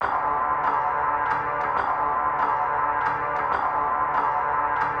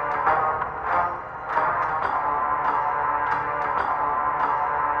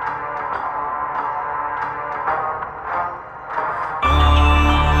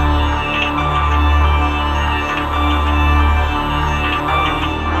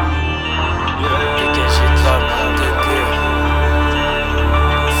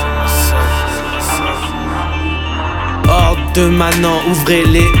porte. Maintenant ouvrez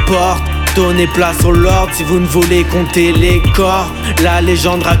les portes, donnez place au Lord si vous ne voulez compter les corps. La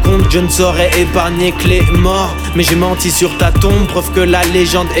légende raconte que je ne saurais épargner que les morts, mais j'ai menti sur ta tombe, preuve que la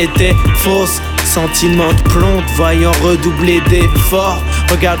légende était fausse. Sentiment de plomb, voyant redoubler d'efforts.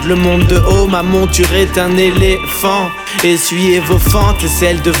 Regarde le monde de haut, ma monture est un éléphant. Essuyez vos fentes et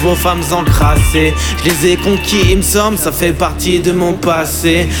celles de vos femmes encrassées. Je les ai conquis, il me semble, ça fait partie de mon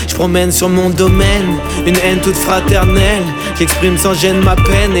passé. Je promène sur mon domaine, une haine toute fraternelle. J'exprime sans gêne ma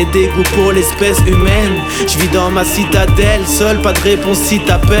peine et dégoût pour l'espèce humaine. Je vis dans ma citadelle, seul, pas de réponse si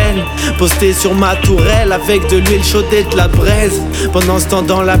t'appelles. Posté sur ma tourelle avec de l'huile chaude et de la braise. Pendant ce temps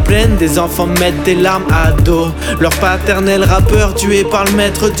dans la plaine, des enfants mettent des larmes à dos. Leur paternel rappeur tué par le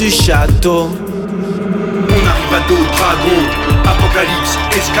maître du château. On arrive à dos, dragon, apocalypse,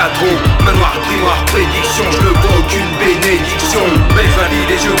 escadron, manoir, grimoire, prédiction, je ne vois aucune bénédiction. Baisse la vie,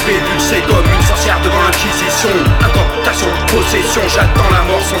 les yeux révulsés comme une sorcière devant l'inquisition. Incantation, possession, j'attends la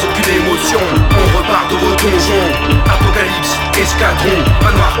mort sans aucune émotion. On repart de vos donjons, apocalypse, escadron,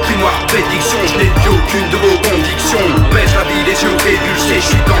 manoir, grimoire, prédiction, je n'ai vu aucune de vos convictions. Baisse la vie, les yeux révulsés, je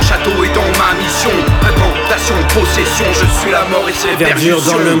suis dans le château et dans ma mission. Incantation, possession, je suis la mort et c'est verdure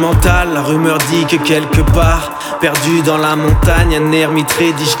dans le mental, la rumeur dit que quelque part, perdu dans la montagne, un ermite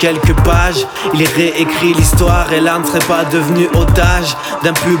rédige quelques pages. Il réécrit l'histoire et là ne serait pas devenu otage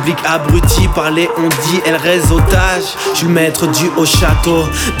d'un public abruti par les on-dit et le réseautage. Je suis le maître du haut château,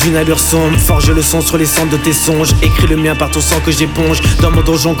 d'une allure sombre, forge le son sur les cendres de tes songes. Écris le mien par ton sang que j'éponge dans mon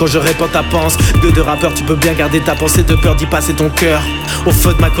donjon quand je réponds ta pense. Gueux de rappeur, tu peux bien garder ta pensée de peur d'y passer ton cœur. Au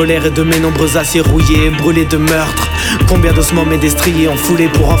feu de ma colère et de mes nombreux aciers rouillés, brûlés de meurtre. Combien d'ossements mes destriers ont foulé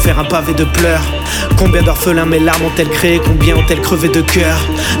pour en faire un pavé de pleurs. Combien d'orphelins mes larmes ont-elles créé, combien ont-elles crevé de cœur.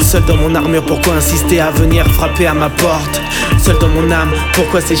 Seul dans mon armure, pourquoi insister à venir frapper à ma porte? Seul dans mon âme,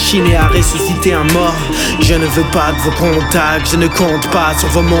 pourquoi s'échiner à ressusciter un mort? Je ne veux pas de vos contacts, je ne compte pas sur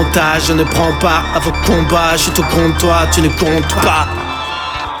vos montages. Je ne prends pas à vos combats, je suis tout contre toi, tu ne comptes pas.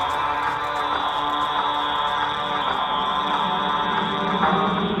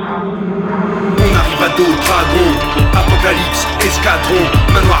 On arrive à dos, dragon, apocalypse, escadron,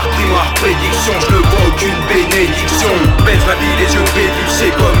 manoir, grimoire, prédiction, je ne vois aucune bénédiction. Baisse la vie, les yeux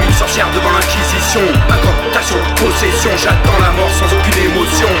révulsés comme une sorcière devant l'inquisition. Incantation, possession, j'attends la mort sans aucune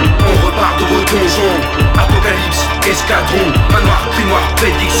émotion. On repart de vos donjons, apocalypse, escadron, manoir, grimoire,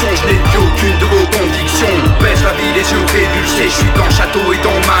 prédiction, je n'ai vu aucune de vos convictions. Baisse la vie, les yeux révulsés, je suis dans le château et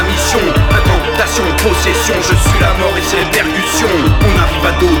dans ma mission. Incantation, possession, je suis la mort et ses percussions. On arrive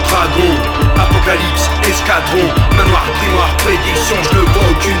à dos, dragon, apocalypse, escadron, manoir, grimoire, prédiction, je ne vois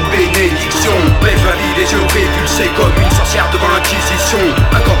aucune bénédiction. Baisse la vie, les yeux révulsés comme une sorcière devant l'inquisition.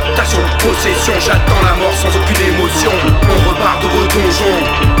 Incantation, possession, j'attends la mort sans aucune émotion. On repart de vos donjons,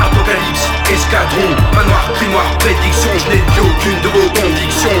 apocalypse, escadron, manoir, grimoire, prédiction, je n'ai vu aucune de vos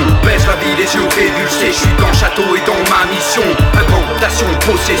convictions. Baisse la vie, les yeux révulsés, je suis dans le château et dans ma mission. Incantation,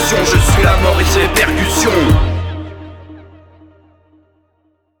 possession, je suis la mort et ses percussions.